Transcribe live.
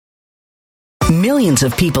Millions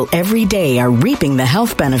of people every day are reaping the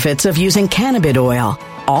health benefits of using cannabis oil,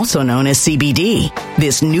 also known as CBD.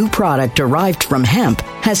 This new product derived from hemp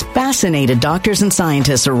has fascinated doctors and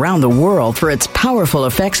scientists around the world for its powerful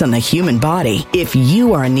effects on the human body. If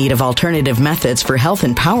you are in need of alternative methods for health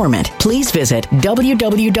empowerment, please visit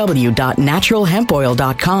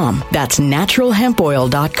www.naturalhempoil.com. That's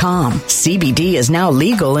naturalhempoil.com. CBD is now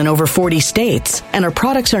legal in over 40 states, and our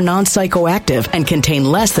products are non-psychoactive and contain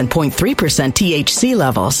less than 0.3% THC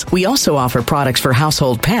levels. We also offer products for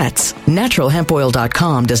household pets.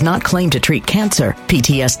 Naturalhempoil.com does not claim to treat cancer,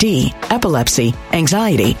 PTSD, epilepsy,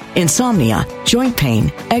 anxiety, insomnia, joint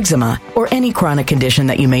pain, eczema, or any chronic condition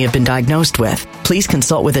that you may have been diagnosed with. Please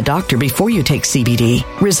consult with a doctor before you take CBD.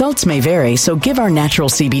 Results may vary, so give our natural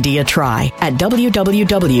CBD a try at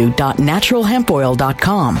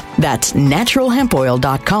www.naturalhempoil.com. That's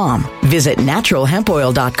naturalhempoil.com. Visit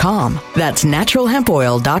naturalhempoil.com. That's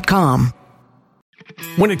naturalhempoil.com.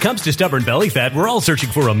 When it comes to stubborn belly fat, we're all searching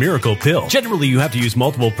for a miracle pill. Generally, you have to use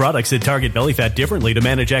multiple products that target belly fat differently to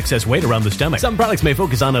manage excess weight around the stomach. Some products may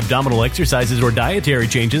focus on abdominal exercises or dietary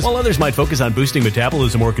changes, while others might focus on boosting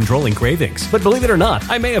metabolism or controlling cravings. But believe it or not,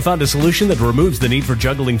 I may have found a solution that removes the need for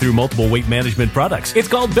juggling through multiple weight management products. It's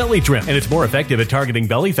called Belly Trim, and it's more effective at targeting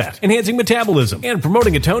belly fat, enhancing metabolism, and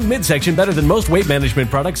promoting a toned midsection better than most weight management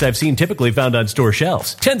products I've seen typically found on store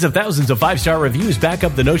shelves. Tens of thousands of 5-star reviews back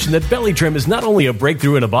up the notion that Belly Trim is not only a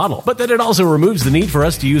breakthrough in a bottle, but that it also removes the need for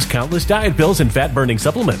us to use countless diet pills and fat-burning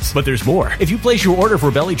supplements. But there's more. If you place your order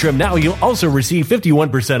for Belly Trim now, you'll also receive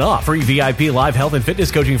 51% off, free VIP live health and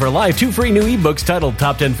fitness coaching for life, 2 free new ebooks titled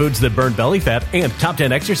Top 10 Foods That Burn Belly Fat and Top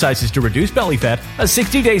 10 Exercises to Reduce Belly Fat, a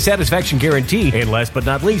 60-day satisfaction guarantee, and last but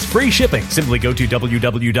not least, free shipping. Simply go to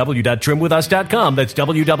www.trimwithus.com. That's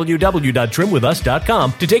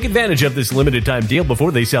www.trimwithus.com to take advantage of this limited time deal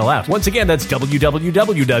before they sell out. Once again, that's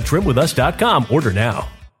www.trimwithus.com. Order now.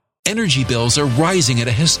 Energy bills are rising at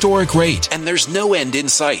a historic rate, and there's no end in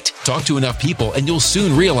sight. Talk to enough people, and you'll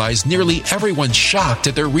soon realize nearly everyone's shocked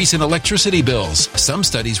at their recent electricity bills. Some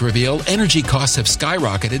studies reveal energy costs have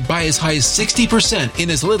skyrocketed by as high as 60%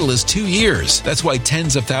 in as little as 2 years. That's why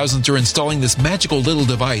tens of thousands are installing this magical little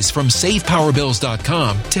device from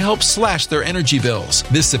SavePowerBills.com to help slash their energy bills.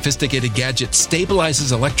 This sophisticated gadget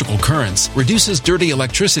stabilizes electrical currents, reduces dirty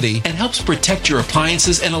electricity, and helps protect your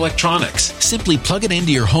appliances and electronics. Simply plug it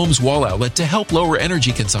into your home's wall outlet to help lower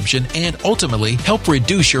energy consumption and ultimately help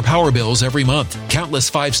reduce your power bills every month.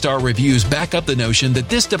 Countless 5-star reviews back up the notion that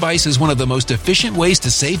this device is one of the most efficient ways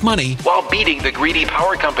to save money while beating the greedy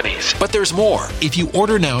power companies. But there's more. If you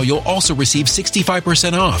order now, you'll also receive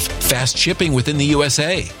 65% off, fast shipping within the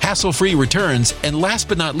USA, hassle-free returns, and last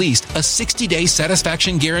but not least, a 60-day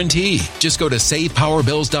satisfaction guarantee. Just go to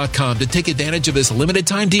SavePowerBills.com to take advantage of this limited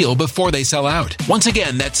time deal before they sell out. Once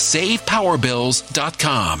again, that's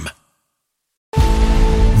SavePowerBills.com.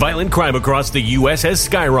 Violent crime across the U.S. has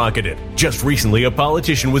skyrocketed. Just recently, a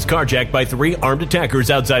politician was carjacked by 3 armed attackers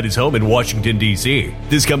outside his home in Washington, D.C.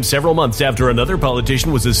 This comes several months after another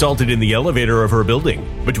politician was assaulted in the elevator of her building.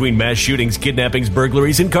 Between mass shootings, kidnappings,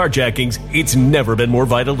 burglaries, and carjackings, it's never been more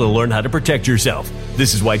vital to learn how to protect yourself.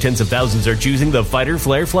 This is why tens of thousands are choosing the Fighter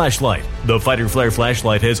Flare flashlight. The Fighter Flare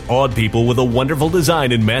flashlight has awed people with a wonderful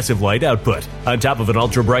design and massive light output. On top of an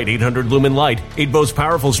ultra-bright 800-lumen light, it boasts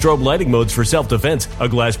powerful strobe lighting modes for self-defense, a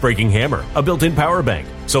glass-breaking hammer, a built-in power bank,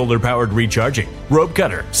 solar-powered recharging, rope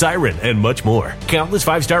cutter, siren, and much more. Countless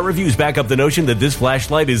 5-star reviews back up the notion that this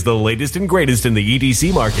flashlight is the latest and greatest in the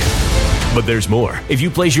EDC market. But there's more. If you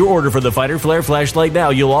place your order for the Fighter Flare flashlight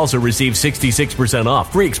now, you'll also receive 66%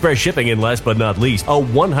 off, free express shipping, and last but not least, a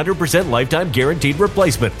 100% lifetime guaranteed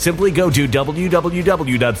replacement. Simply go to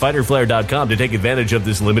www.fighterflare.com to take advantage of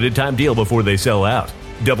this limited time deal before they sell out.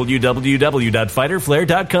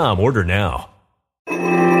 www.fighterflare.com. Order now.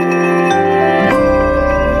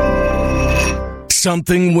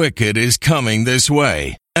 Something wicked is coming this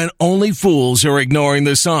way, and only fools are ignoring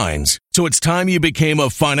the signs. So it's time you became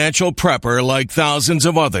a financial prepper like thousands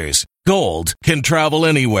of others. Gold can travel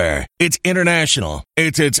anywhere. It's international.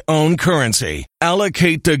 It's its own currency.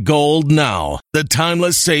 Allocate to gold now, the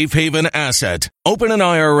timeless safe haven asset. Open an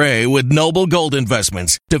IRA with Noble Gold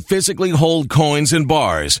Investments to physically hold coins and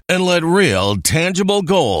bars and let real, tangible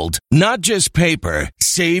gold, not just paper,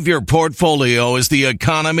 Save your portfolio as the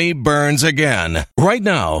economy burns again. Right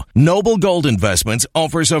now, Noble Gold Investments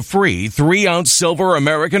offers a free 3-ounce silver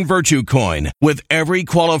American Virtue coin with every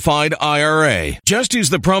qualified IRA. Just use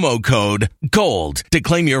the promo code GOLD to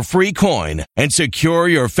claim your free coin and secure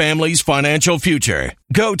your family's financial future.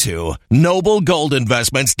 Go to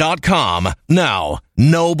noblegoldinvestments.com now.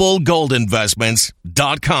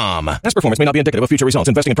 noblegoldinvestments.com. Past performance may not be indicative of future results.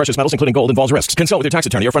 Investing in precious metals, including gold, involves risks. Consult with your tax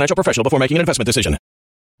attorney or financial professional before making an investment decision.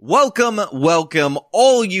 Welcome,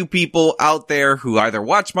 all you people out there who either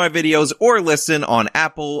watch my videos or listen on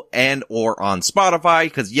Apple and or on Spotify,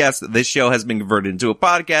 because yes, this show has been converted into a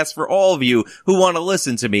podcast for all of you who want to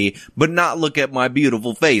listen to me, but not look at my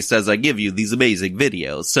beautiful face as I give you these amazing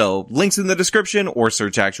videos. So, links in the description or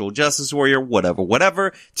search Actual Justice Warrior,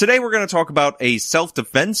 whatever. Today we're going to talk about a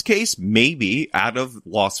self-defense case, maybe, out of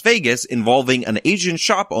Las Vegas involving an Asian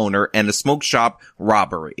shop owner and a smoke shop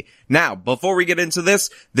robbery. Now, before we get into this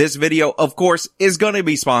video, of course, is going to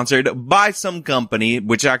be sponsored by some company,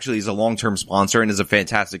 which actually is a long-term sponsor and is a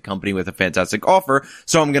fantastic company with a fantastic offer.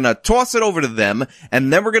 So I'm going to toss it over to them,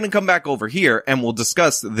 and then we're going to come back over here and we'll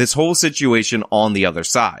discuss this whole situation on the other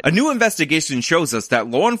side. A new investigation shows us that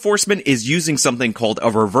law enforcement is using something called a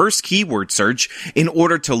reverse keyword search in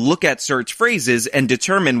order to look at search phrases and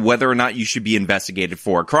determine whether or not you should be investigated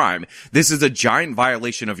for a crime. This is a giant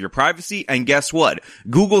violation of your privacy, and guess what?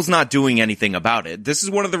 Google's not doing anything about it. This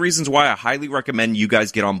is one of the reasons why I highly recommend you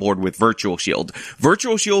guys get on board with Virtual Shield.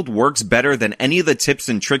 Virtual Shield works better than any of the tips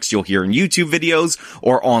and tricks you'll hear in YouTube videos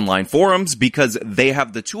or online forums because they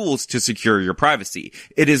have the tools to secure your privacy.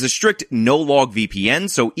 It is a strict no-log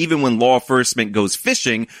VPN, so even when law enforcement goes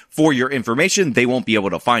fishing for your information, they won't be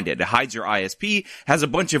able to find it. It hides your ISP, has a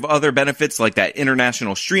bunch of other benefits like that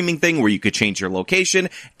international streaming thing where you could change your location,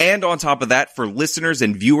 and on top of that, for listeners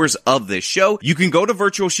and viewers of this show, you can go to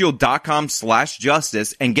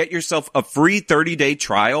virtualshield.com/justice and get yourself a free 30-day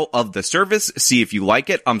trial of the service. See if you like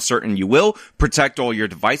it. I'm certain you will. Protect all your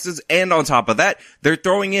devices. And on top of that, they're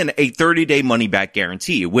throwing in a 30-day money-back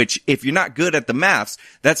guarantee, which, if you're not good at the maths,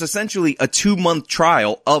 that's essentially a 2-month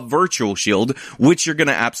trial of Virtual Shield, which you're going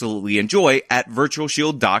to absolutely enjoy at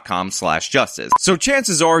virtualshield.com/justice. So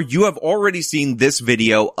chances are you have already seen this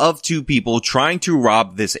video of two people trying to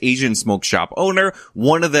rob this Asian smoke shop owner,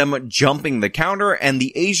 one of them jumping the counter and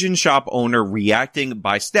the Asian shop owner reacting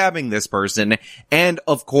by stabbing this person, and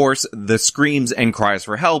of course the screams and cries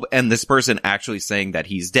for help and this person actually saying that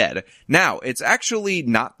he's dead. Now, it's actually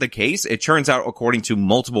not the case. It turns out, according to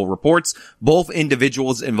multiple reports, both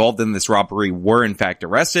individuals involved in this robbery were in fact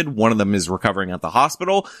arrested. One of them is recovering at the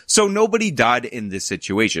hospital, so nobody died in this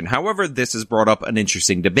situation. However, this has brought up an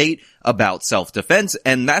interesting debate about self-defense,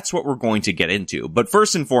 and that's what we're going to get into. But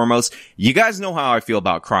first and foremost, you guys know how I feel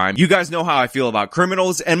about crime. You guys know how I feel about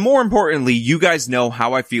criminals, and more importantly, you guys know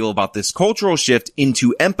how I feel about this cultural shift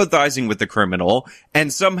into empathizing with the criminal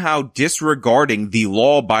and somehow disregarding the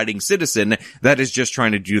law-abiding citizen that is just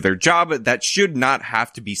trying to do their job, that should not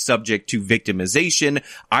have to be subject to victimization,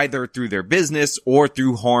 either through their business or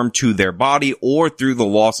through harm to their body or through the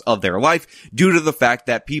loss of their life, due to the fact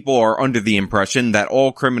that people are under the impression that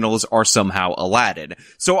all criminals are somehow Aladdin.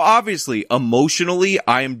 So obviously, emotionally,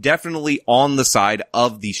 I am definitely on the side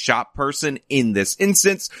of the shop person in this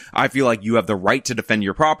instance. I feel like you have the right to defend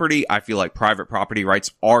your property. I feel like private property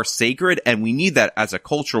rights are sacred, and we need that as a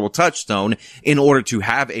cultural touchstone in order to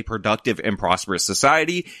have a productive and prosperous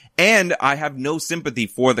society. And I have no sympathy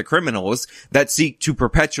for the criminals that seek to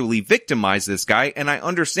perpetually victimize this guy, and I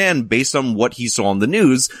understand, based on what he saw on the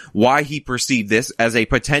news, why he perceived this as a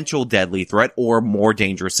potential deadly threat or more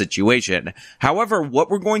dangerous situation. However, what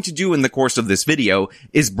we're going to do in the course of this video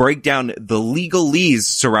is break down the legalese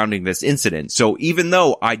surrounding this incident. So even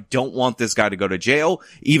though I don't want this guy to go to jail,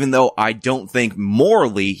 even though I don't think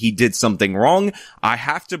morally he did something wrong, I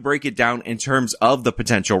have to break it down in terms of the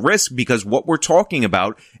potential risk, because what we're talking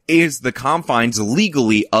about is the confines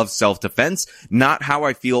legally of self-defense, not how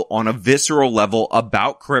I feel on a visceral level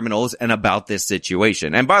about criminals and about this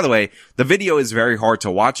situation. And by the way, the video is very hard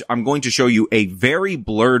to watch. I'm going to show you a very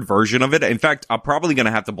blurred version of it. In fact, I'm probably going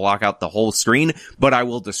to have to block out the whole screen, but I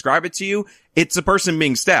will describe it to you. It's a person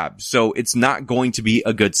being stabbed, so it's not going to be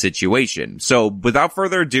a good situation. So without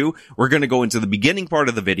further ado, we're going to go into the beginning part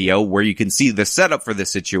of the video where you can see the setup for this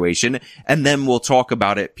situation, and then we'll talk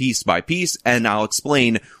about it piece by piece, and I'll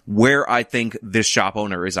explain where I think this shop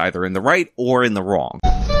owner is either in the right or in the wrong.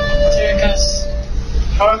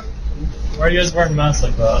 Why are you guys wearing masks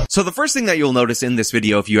like that? So the first thing that you'll notice in this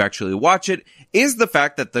video, if you actually watch it, is the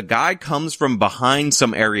fact that the guy comes from behind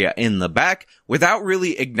some area in the back, without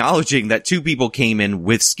really acknowledging that two people came in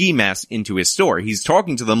with ski masks into his store. He's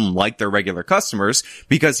talking to them like they're regular customers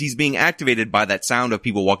because he's being activated by that sound of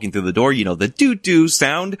people walking through the door, you know, the doo-doo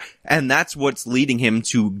sound, and that's what's leading him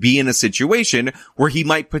to be in a situation where he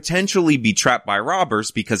might potentially be trapped by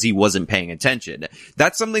robbers because he wasn't paying attention.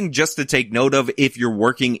 That's something just to take note of if you're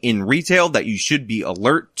working in retail, that you should be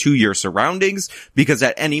alert to your surroundings, because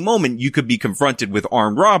at any moment you could be confronted with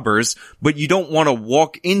armed robbers, but you don't want to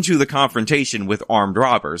walk into the confrontation with armed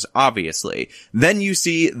robbers, obviously. Then you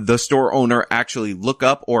see the store owner actually look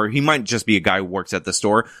up, or he might just be a guy who works at the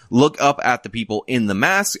store, look up at the people in the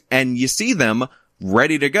mask, and you see them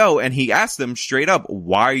ready to go, and he asks them straight up,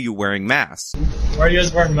 why are you wearing masks? Why are you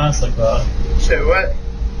guys wearing masks like that? Say what?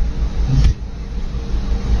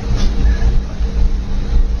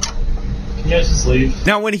 Can you guys just leave?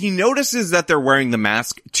 Now, when he notices that they're wearing the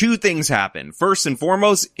mask, two things happen. First and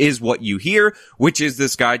foremost is what you hear, which is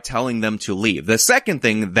this guy telling them to leave. The second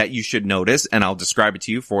thing that you should notice, and I'll describe it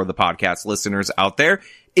to you for the podcast listeners out there,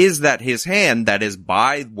 is that his hand that is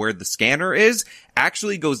by where the scanner is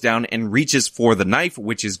actually goes down and reaches for the knife,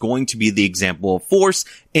 which is going to be the example of force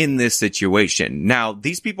in this situation. Now,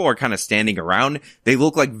 these people are kind of standing around. They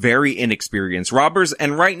look like very inexperienced robbers,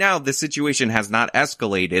 and right now the situation has not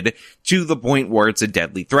escalated to the point where it's a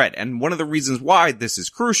deadly threat. And one of the reasons why this is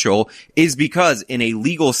crucial is because in a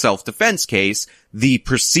legal self-defense case, the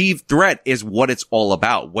perceived threat is what it's all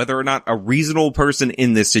about. Whether or not a reasonable person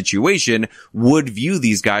in this situation would view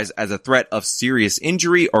these guys as a threat of serious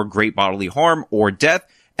injury or great bodily harm or death.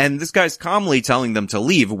 And this guy's calmly telling them to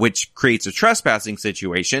leave, which creates a trespassing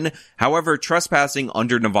situation. However, trespassing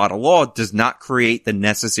under Nevada law does not create the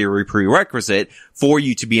necessary prerequisite for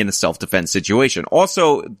you to be in a self-defense situation.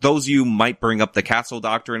 Also, those of you might bring up the castle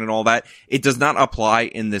doctrine and all that. It does not apply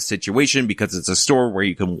in this situation because it's a store where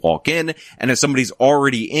you can walk in, and if somebody's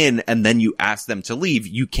already in and then you ask them to leave,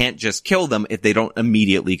 you can't just kill them if they don't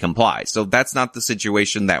immediately comply. So that's not the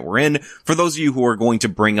situation that we're in. For those of you who are going to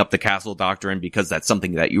bring up the castle doctrine because that's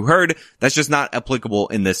something that you heard, that's just not applicable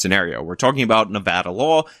in this scenario. We're talking about Nevada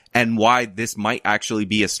law and why this might actually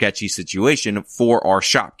be a sketchy situation for our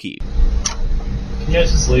shopkeep. Can you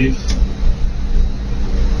guys just leave?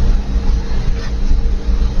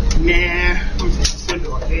 Nah, I'm just gonna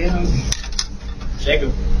go ahead.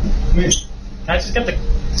 Jacob, come here. Can I just get the...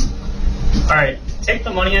 Alright, take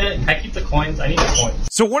the money in it. I keep the coins. I need the coins.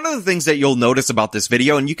 So one of the things that you'll notice about this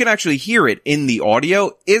video, and you can actually hear it in the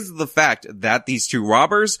audio, is the fact that these two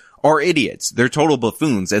robbers are idiots. They're total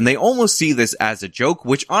buffoons, and they almost see this as a joke,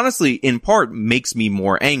 which honestly, in part, makes me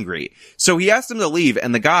more angry. So he asks them to leave,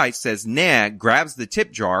 and the guy says, nah, grabs the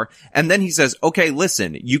tip jar, and then he says, okay,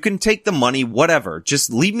 listen, you can take the money, whatever,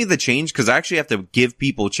 just leave me the change, because I actually have to give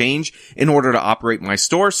people change in order to operate my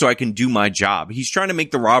store so I can do my job. He's trying to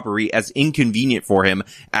make the robbery as inconvenient for him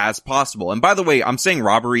as possible. And by the way, I'm saying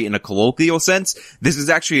robbery in a colloquial sense. This is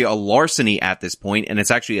actually a larceny at this point, and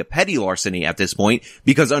it's actually a petty larceny at this point,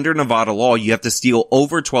 because under Nevada law, you have to steal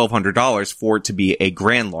over $1,200 for it to be a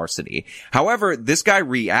grand larceny. However, this guy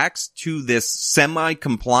reacts to this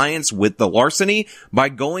semi-compliance with the larceny by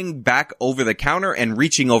going back over the counter and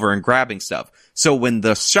reaching over and grabbing stuff. So when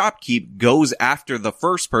the shopkeep goes after the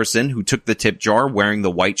first person who took the tip jar wearing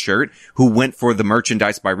the white shirt, who went for the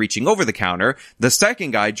merchandise by reaching over the counter, the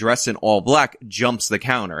second guy dressed in all black jumps the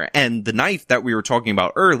counter. And the knife that we were talking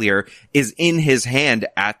about earlier is in his hand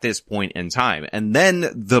at this point in time. And then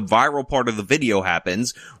the viral part of the video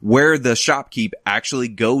happens where the shopkeep actually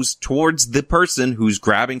goes towards the person who's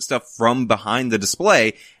grabbing stuff from behind the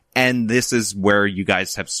display. And this is where you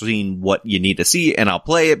guys have seen what you need to see, and I'll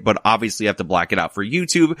play it, but obviously I have to black it out for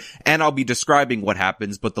YouTube, and I'll be describing what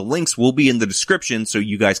happens, but the links will be in the description so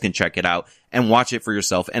you guys can check it out and watch it for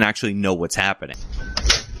yourself and actually know what's happening.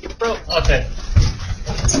 Bro, okay.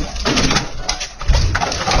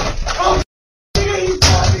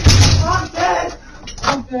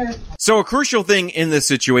 So a crucial thing in this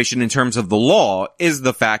situation in terms of the law is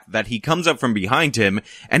the fact that he comes up from behind him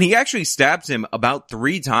and he actually stabs him about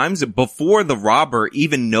 3 times before the robber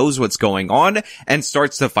even knows what's going on and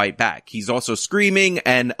starts to fight back. He's also screaming,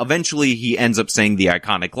 and eventually he ends up saying the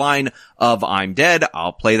iconic line of "I'm dead."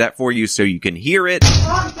 I'll play that for you so you can hear it.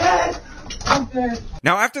 I'm dead. I'm dead.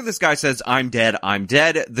 Now, after this guy says, I'm dead,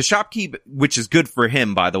 the shopkeep, which is good for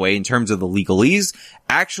him, by the way, in terms of the legalese,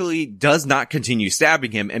 actually does not continue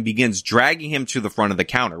stabbing him and begins dragging him to the front of the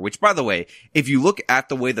counter, which, by the way, if you look at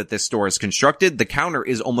the way that this store is constructed, the counter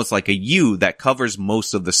is almost like a U that covers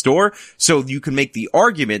most of the store, so you can make the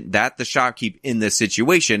argument that the shopkeep in this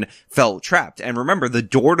situation felt trapped. And remember, the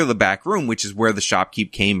door to the back room, which is where the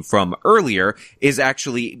shopkeep came from earlier, is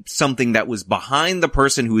actually something that was behind the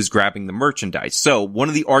person who was grabbing the merchandise. merchandise. So one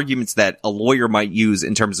of the arguments that a lawyer might use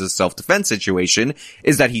in terms of a self-defense situation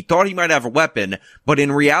is that he thought he might have a weapon, but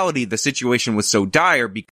in reality, the situation was so dire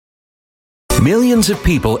because Millions of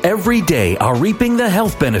people every day are reaping the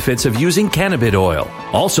health benefits of using cannabis oil,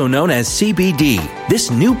 also known as CBD.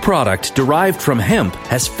 This new product derived from hemp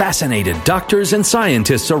has fascinated doctors and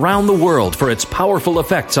scientists around the world for its powerful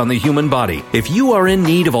effects on the human body. If you are in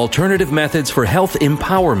need of alternative methods for health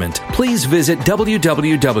empowerment, please visit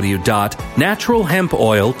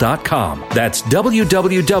www.naturalhempoil.com. That's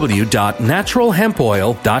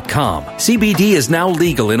www.naturalhempoil.com. CBD is now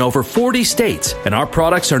legal in over 40 states, and our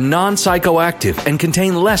products are non-psychoactive and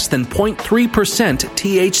contain less than 0.3%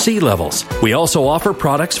 THC levels. We also offer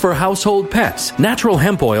products for household pets.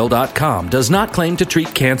 NaturalHempOil.com does not claim to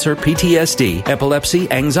treat cancer, PTSD,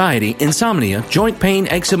 epilepsy, anxiety, insomnia, joint pain,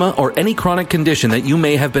 eczema, or any chronic condition that you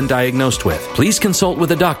may have been diagnosed with. Please consult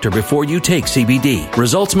with a doctor before you take CBD.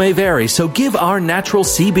 Results may vary, so give our natural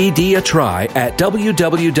CBD a try at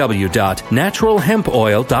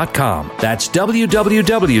www.naturalhempoil.com. That's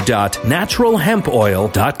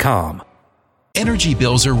www.naturalhempoil.com. Energy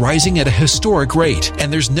bills are rising at a historic rate, and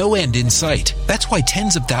there's no end in sight. That's why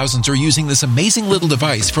tens of thousands are using this amazing little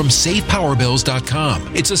device from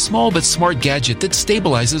SavePowerBills.com. It's a small but smart gadget that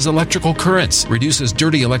stabilizes electrical currents, reduces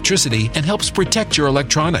dirty electricity, and helps protect your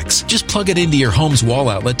electronics. Just plug it into your home's wall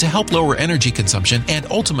outlet to help lower energy consumption and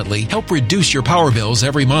ultimately help reduce your power bills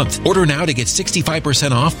every month. Order now to get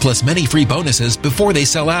 65% off plus many free bonuses before they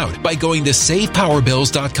sell out by going to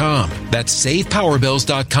SavePowerBills.com. That's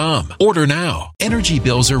SavePowerBills.com. Order now. Energy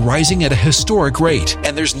bills are rising at a historic rate,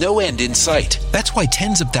 and there's no end in sight. That's why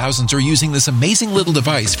tens of thousands are using this amazing little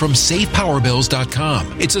device from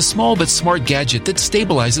SavePowerBills.com. It's a small but smart gadget that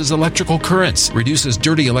stabilizes electrical currents, reduces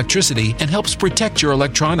dirty electricity, and helps protect your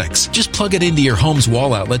electronics. Just plug it into your home's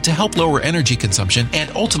wall outlet to help lower energy consumption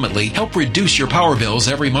and ultimately help reduce your power bills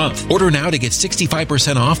every month. Order now to get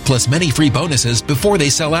 65% off plus many free bonuses before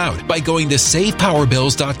they sell out by going to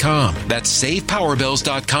SavePowerBills.com. That's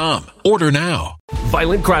SavePowerBills.com. Order now.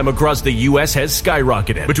 Violent crime across the U.S. has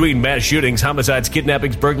skyrocketed. Between mass shootings, homicides,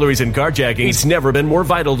 kidnappings, burglaries, and carjacking, it's never been more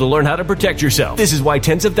vital to learn how to protect yourself. This is why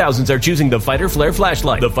tens of thousands are choosing the Fighter Flare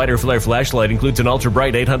flashlight. The Fighter Flare flashlight includes an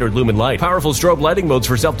ultra-bright 800 lumen light, powerful strobe lighting modes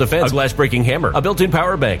for self-defense, a glass-breaking hammer, a built-in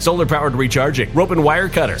power bank, solar-powered recharging, rope and wire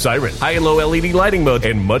cutter, siren, high and low LED lighting mode,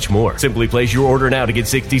 and much more. Simply place your order now to get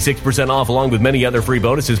 66% off along with many other free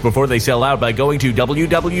bonuses before they sell out by going to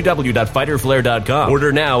www.fighterflare.com.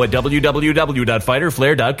 Order now at www.fighterflare.com.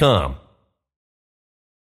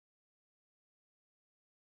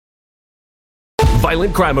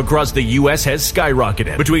 Violent crime across the U.S. has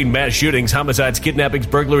skyrocketed. Between mass shootings, homicides, kidnappings,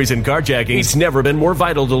 burglaries, and carjacking, it's never been more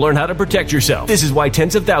vital to learn how to protect yourself. This is why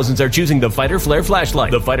tens of thousands are choosing the Fighter Flare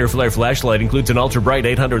flashlight. The Fighter Flare flashlight includes an ultra-bright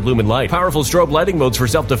 800 lumen light, powerful strobe lighting modes for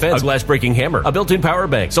self-defense, a glass-breaking hammer, a built-in power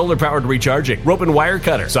bank, solar-powered recharging, rope and wire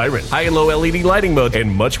cutter, siren, high and low LED lighting mode,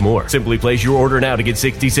 and much more. Simply place your order now to get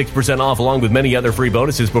 66% off along with many other free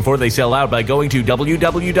bonuses before they sell out by going to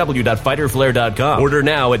www.fighterflare.com. Order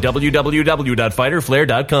now at www.fighterflare.com.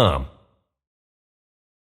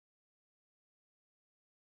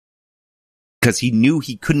 Because he knew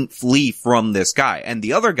he couldn't flee from this guy. And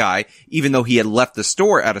the other guy, even though he had left the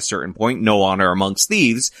store at a certain point, no honor amongst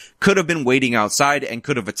thieves, could have been waiting outside and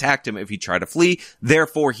could have attacked him if he tried to flee.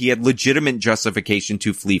 Therefore, he had legitimate justification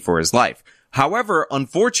to flee for his life. However,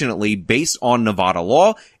 unfortunately, based on Nevada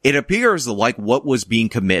law, it appears like what was being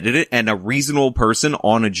committed, and a reasonable person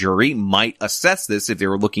on a jury might assess this if they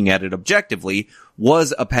were looking at it objectively,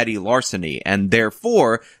 was a petty larceny, and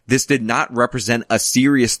therefore, this did not represent a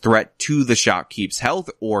serious threat to the shopkeep's health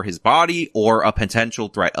or his body or a potential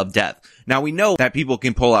threat of death. Now, we know that people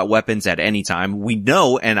can pull out weapons at any time. We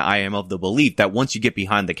know, and I am of the belief, that once you get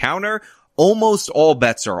behind the counter, almost all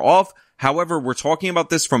bets are off. However, we're talking about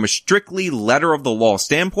this from a strictly letter of the law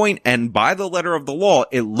standpoint, and by the letter of the law,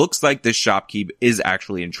 it looks like this shopkeep is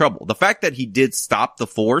actually in trouble. The fact that he did stop the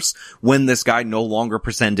force when this guy no longer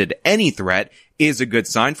presented any threat is a good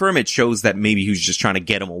sign for him. It shows that maybe he was just trying to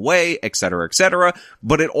get him away, etc., etc.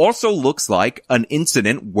 But it also looks like an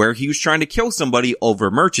incident where he was trying to kill somebody over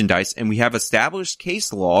merchandise, and we have established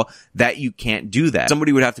case law that you can't do that.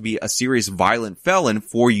 Somebody would have to be a serious violent felon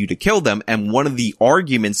for you to kill them, and one of the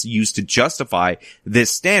arguments used to justify this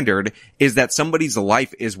standard is that somebody's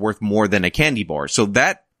life is worth more than a candy bar. So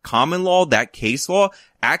that common law, that case law,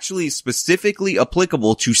 actually specifically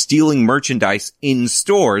applicable to stealing merchandise in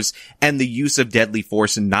stores and the use of deadly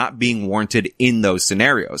force not being warranted in those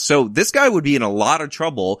scenarios. So this guy would be in a lot of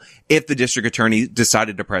trouble if the district attorney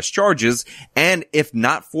decided to press charges, and if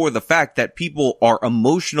not for the fact that people are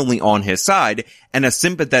emotionally on his side, and a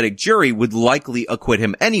sympathetic jury would likely acquit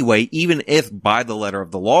him anyway, even if by the letter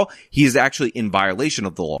of the law, he is actually in violation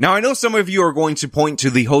of the law. Now, I know some of you are going to point to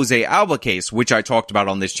the Jose Alba case, which I talked about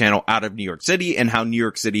on this channel out of New York City, and how New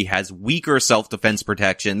York City has weaker self-defense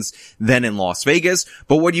protections than in Las Vegas.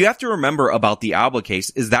 But what you have to remember about the Alba case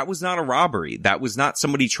is that was not a robbery. That was not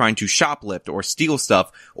somebody trying to shoplift or steal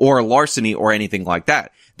stuff or larceny or anything like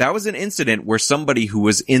that. That was an incident where somebody who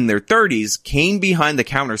was in their 30s came behind the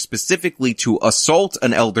counter specifically to assault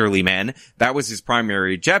an elderly man. That was his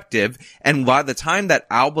primary objective. And by the time that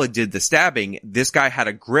Alba did the stabbing, this guy had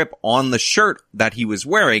a grip on the shirt that he was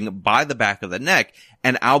wearing by the back of the neck,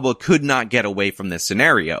 and Alba could not get away from this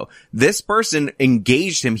scenario. This person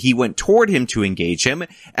engaged him. He went toward him to engage him,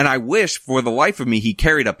 and I wish for the life of me he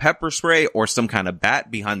carried a pepper spray or some kind of bat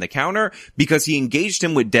behind the counter, because he engaged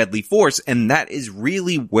him with deadly force, and that is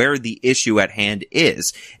really where the issue at hand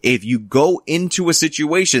is. If you go into a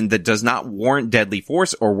situation that does not warrant deadly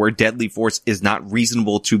force, or where deadly force is not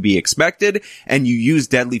reasonable to be expected, and you use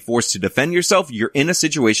deadly force to defend yourself, you're in a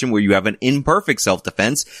situation where you have an imperfect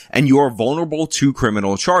self-defense, and you are vulnerable to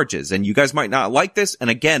criminal charges. And you guys might not like this, and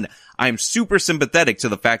again, I'm super sympathetic to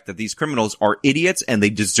the fact that these criminals are idiots and they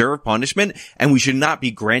deserve punishment, and we should not be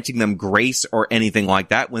granting them grace or anything like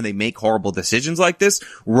that when they make horrible decisions like this.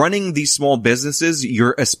 Running these small businesses,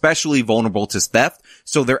 you're especially vulnerable to theft,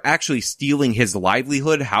 so they're actually stealing his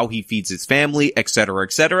livelihood, how he feeds his family, etc.,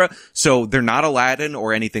 etc. So they're not Aladdin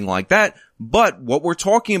or anything like that. But what we're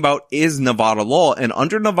talking about is Nevada law, and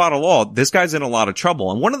under Nevada law, this guy's in a lot of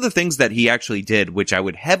trouble. And one of the things that he actually did, which I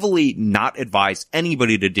would heavily not advise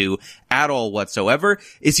anybody to do at all whatsoever,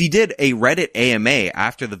 is he did a Reddit AMA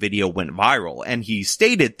after the video went viral, and he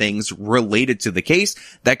stated things related to the case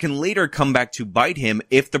that can later come back to bite him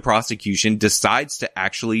if the prosecution decides to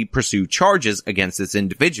actually pursue charges against this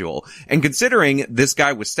individual. And considering this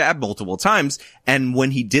guy was stabbed multiple times, and when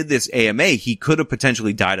he did this AMA, he could have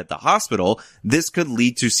potentially died at the hospital, this could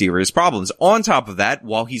lead to serious problems. On top of that,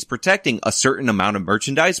 while he's protecting a certain amount of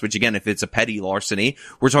merchandise, which again, if it's a petty larceny,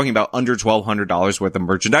 we're talking about under $1,200 worth of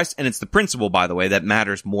merchandise, and it's the principle, by the way, that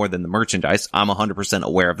matters more than the merchandise. I'm 100%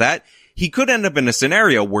 aware of that. He could end up in a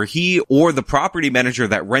scenario where he or the property manager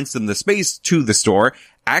that rents them the space to the store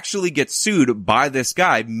actually gets sued by this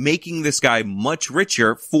guy, making this guy much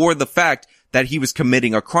richer for the fact that he was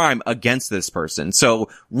committing a crime against this person. So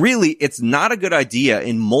really, it's not a good idea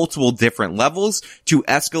in multiple different levels to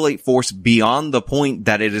escalate force beyond the point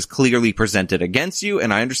that it is clearly presented against you.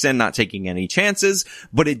 And I understand not taking any chances,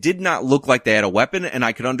 but it did not look like they had a weapon. And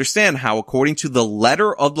I could understand how, according to the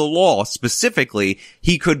letter of the law specifically,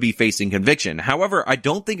 he could be facing conviction. However, I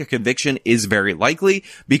don't think a conviction is very likely,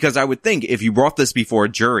 because I would think if you brought this before a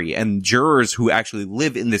jury and jurors who actually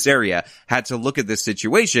live in this area had to look at this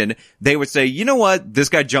situation, they would say, you know what, this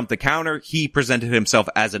guy jumped the counter, he presented himself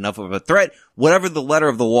as enough of a threat, whatever the letter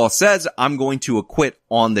of the law says, I'm going to acquit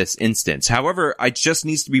on this instance. However, it just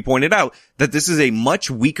needs to be pointed out that this is a much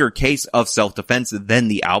weaker case of self-defense than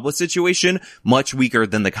the Alba situation, much weaker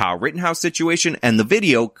than the Kyle Rittenhouse situation, and the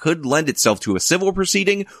video could lend itself to a civil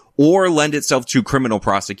proceeding or lend itself to criminal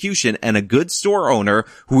prosecution, and a good store owner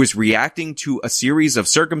who is reacting to a series of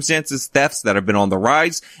circumstances, thefts that have been on the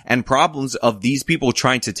rise, and problems of these people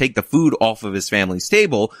trying to take the food off of his family's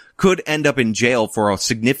table could end up in jail for a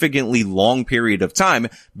significantly long period of time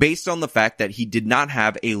based on the fact that he did not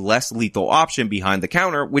have a less lethal option behind the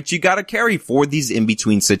counter, which you gotta carry for these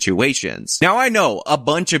in-between situations. Now, I know a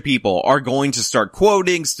bunch of people are going to start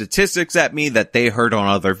quoting statistics at me that they heard on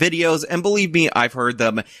other videos, and believe me, I've heard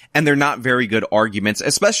them, and they're not very good arguments,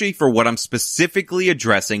 especially for what I'm specifically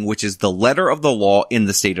addressing, which is the letter of the law in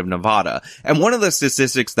the state of Nevada. And one of the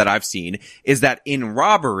statistics that I've seen is that in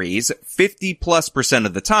robberies, 50+%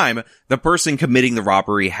 of the time, the person committing the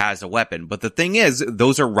robbery has a weapon. But the thing is,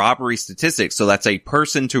 those are robbery statistics, so that's a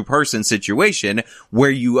person-to-person situation where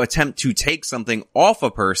you attempt to take something off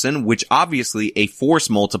a person, which obviously a force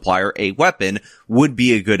multiplier, a weapon, would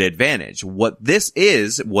be a good advantage. What this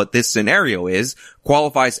scenario is,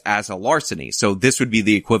 qualifies as a larceny. So this would be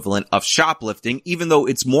the equivalent of shoplifting, even though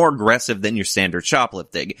it's more aggressive than your standard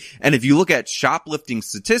shoplifting. And if you look at shoplifting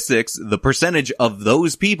statistics, the percentage of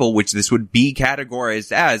those people, which this would be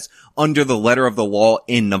categorized as under the letter of the law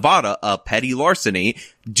in Nevada, a of petty larceny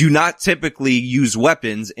do not typically use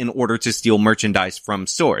weapons in order to steal merchandise from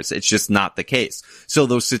stores. It's just not the case. So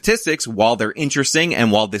those statistics, while they're interesting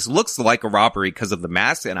and while this looks like a robbery because of the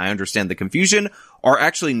mask, and I understand the confusion, are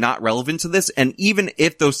actually not relevant to this. And even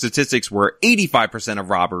if those statistics were 85%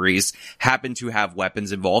 of robberies happen to have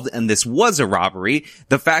weapons involved, and this was a robbery,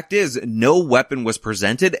 the fact is no weapon was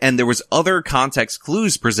presented, and there was other context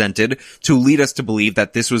clues presented to lead us to believe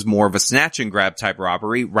that this was more of a snatch and grab type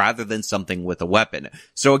robbery rather than something with a weapon.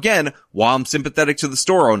 So again, while I'm sympathetic to the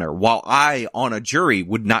store owner, while I, on a jury,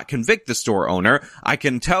 would not convict the store owner, I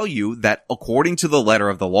can tell you that according to the letter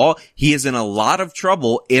of the law, he is in a lot of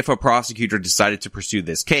trouble if a prosecutor decided to pursue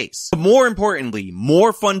this case. But more importantly,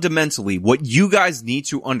 more fundamentally, what you guys need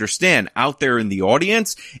to understand out there in the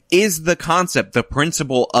audience is the concept, the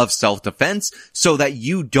principle of self-defense, so that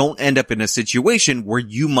you don't end up in a situation where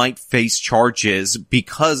you might face charges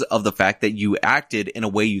because of the fact that you acted in a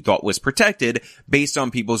way you thought was protected based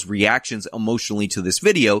on people's reactions emotionally to this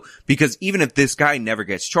video. Because even if this guy never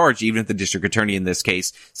gets charged, even if the district attorney in this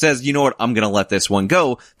case says, you know what, I'm going to let this one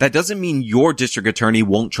go, that doesn't mean your district attorney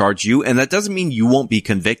won't charge you, and that doesn't mean you won't be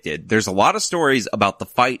convicted. There's a lot of stories about the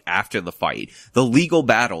fight after the fight, the legal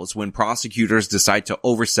battles when prosecutors decide to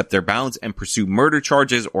overstep their bounds and pursue murder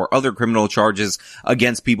charges or other criminal charges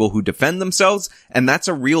against people who defend themselves, and that's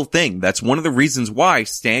a real thing. That's one of the reasons why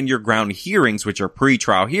stand your ground hearings, which are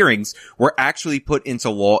pre-trial hearings, were actually put into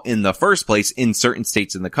law in the first place in certain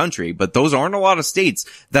states in the country. But those aren't a lot of states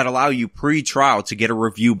that allow you pre-trial to get a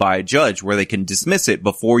review by a judge where they can dismiss it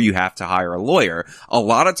before you have to hire a lawyer. A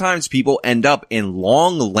lot of times people end up in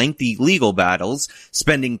long, lengthy legal battles,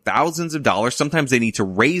 spending thousands of dollars. Sometimes they need to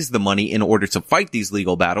raise the money in order to fight these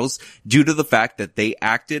legal battles due to the fact that they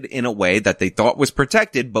acted in a way that they thought was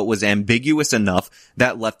protected but was ambiguous enough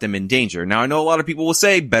that left them in danger. Now, I know a lot of people will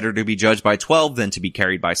say better to be judged by 12 than to be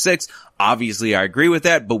carried by 6. Obviously, I agree with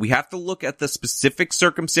that, but we have to look at the specific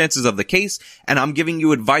circumstances of the case, and I'm giving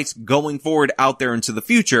you advice going forward out there into the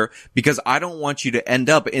future because I don't want you to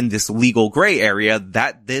end up in this legal gray area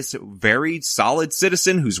that this very solid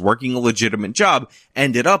citizen who's working a legitimate job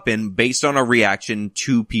ended up in based on a reaction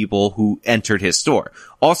to people who entered his store.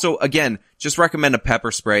 Also, again, just recommend a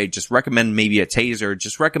pepper spray, just recommend maybe a taser,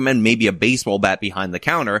 just recommend maybe a baseball bat behind the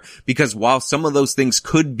counter, because while some of those things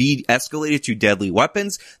could be escalated to deadly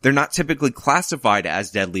weapons, they're not typically classified as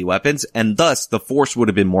deadly weapons, and thus the force would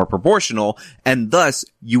have been more proportional, and thus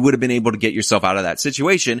you would have been able to get yourself out of that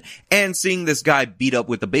situation. And seeing this guy beat up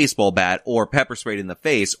with a baseball bat or pepper sprayed in the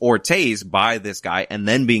face or tased by this guy and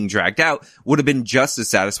then being dragged out would have been just as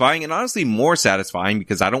satisfying, and honestly more satisfying,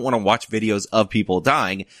 because I don't want to watch videos of people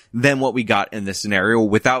dying than what we got in this scenario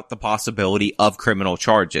without the possibility of criminal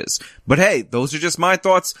charges. But hey, those are just my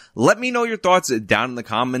thoughts. Let me know your thoughts down in the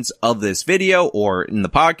comments of this video or in the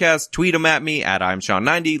podcast. Tweet them at me at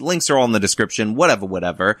I'mSean90. Links are all in the description,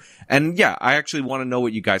 whatever. And yeah, I actually want to know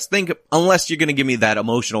what you guys think, unless you're going to give me that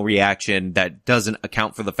emotional reaction that doesn't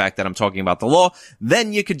account for the fact that I'm talking about the law,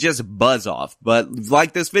 then you could just buzz off. But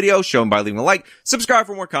like this video, show them by leaving a like, subscribe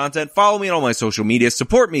for more content, follow me on all my social media,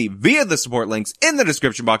 support me via the support links in the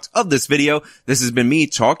description box of this video. This has been me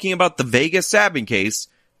talking about the Vegas stabbing case.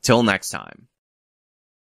 Till next time.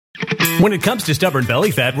 When it comes to stubborn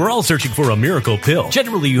belly fat, we're all searching for a miracle pill.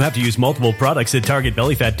 Generally, you have to use multiple products that target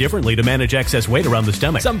belly fat differently to manage excess weight around the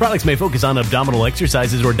stomach. Some products may focus on abdominal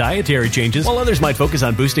exercises or dietary changes, while others might focus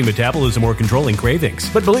on boosting metabolism or controlling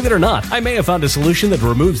cravings. But believe it or not, I may have found a solution that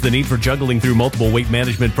removes the need for juggling through multiple weight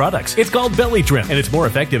management products. It's called Belly Trim, and it's more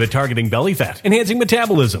effective at targeting belly fat, enhancing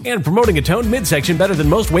metabolism, and promoting a toned midsection better than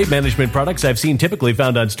most weight management products I've seen typically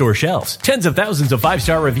found on store shelves. Tens of thousands of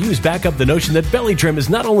 5-star reviews back up the notion that Belly Trim is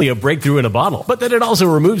not only a breakthrough in a bottle, but that it also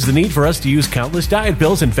removes the need for us to use countless diet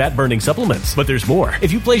pills and fat-burning supplements. But there's more.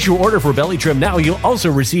 If you place your order for Belly Trim now, you'll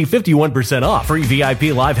also receive 51% off, free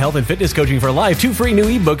VIP live health and fitness coaching for life, 2 free new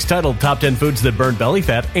ebooks titled Top 10 Foods That Burn Belly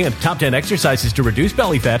Fat and Top 10 Exercises to Reduce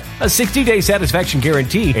Belly Fat, a 60-day satisfaction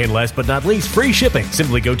guarantee, and last but not least, free shipping.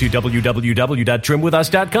 Simply go to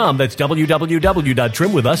www.trimwithus.com. That's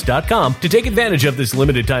www.trimwithus.com to take advantage of this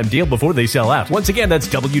limited time deal before they sell out. Once again, that's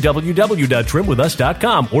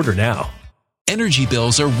www.trimwithus.com. Order now. Energy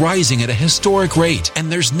bills are rising at a historic rate, and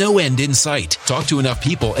there's no end in sight. Talk to enough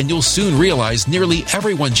people, and you'll soon realize nearly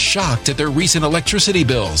everyone's shocked at their recent electricity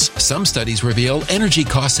bills. Some studies reveal energy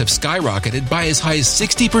costs have skyrocketed by as high as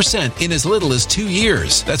 60% in as little as 2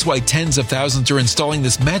 years. That's why tens of thousands are installing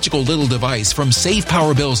this magical little device from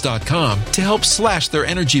SavePowerBills.com to help slash their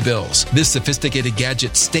energy bills. This sophisticated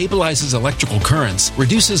gadget stabilizes electrical currents,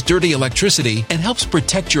 reduces dirty electricity, and helps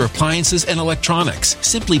protect your appliances and electronics.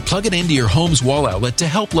 Simply plug it into your home home's wall outlet to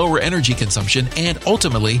help lower energy consumption and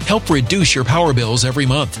ultimately help reduce your power bills every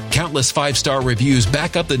month. Countless 5-star reviews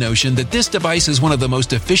back up the notion that this device is one of the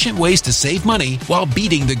most efficient ways to save money while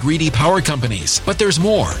beating the greedy power companies. But there's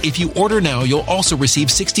more. If you order now, you'll also receive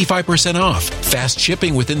 65% off, fast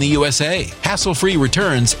shipping within the USA, hassle-free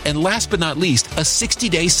returns, and last but not least, a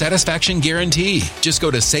 60-day satisfaction guarantee. Just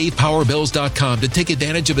go to SavePowerBills.com to take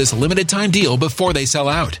advantage of this limited time deal before they sell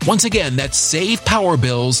out. Once again, that's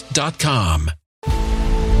SavePowerBills.com.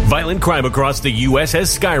 Violent crime across the U.S.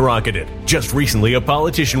 has skyrocketed. Just recently, a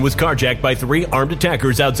politician was carjacked by 3 armed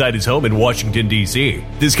attackers outside his home in Washington, D.C.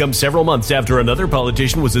 This comes several months after another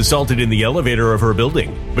politician was assaulted in the elevator of her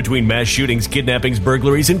building. Between mass shootings, kidnappings,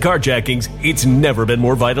 burglaries, and carjackings, it's never been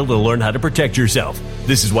more vital to learn how to protect yourself.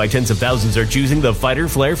 This is why tens of thousands are choosing the Fighter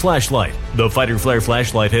Flare flashlight. The Fighter Flare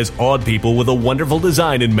flashlight has awed people with a wonderful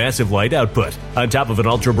design and massive light output. On top of an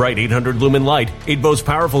ultra-bright 800-lumen light, it boasts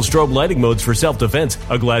powerful strobe lighting modes for self-defense,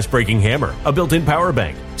 a glass-breaking hammer, a built-in power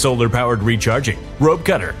bank, solar-powered recharging, rope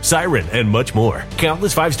cutter, siren, and much more.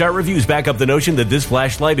 Countless 5-star reviews back up the notion that this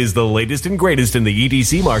flashlight is the latest and greatest in the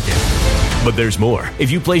EDC market. But there's more. If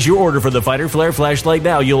you place your order for the Fighter Flare flashlight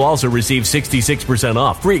now, you'll also receive 66%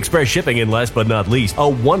 off, free express shipping, and last but not least, a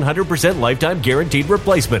 100% lifetime guaranteed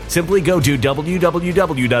replacement. Simply go to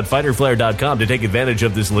www.fighterflare.com to take advantage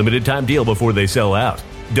of this limited time deal before they sell out.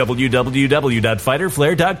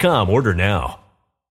 www.fighterflare.com. Order now.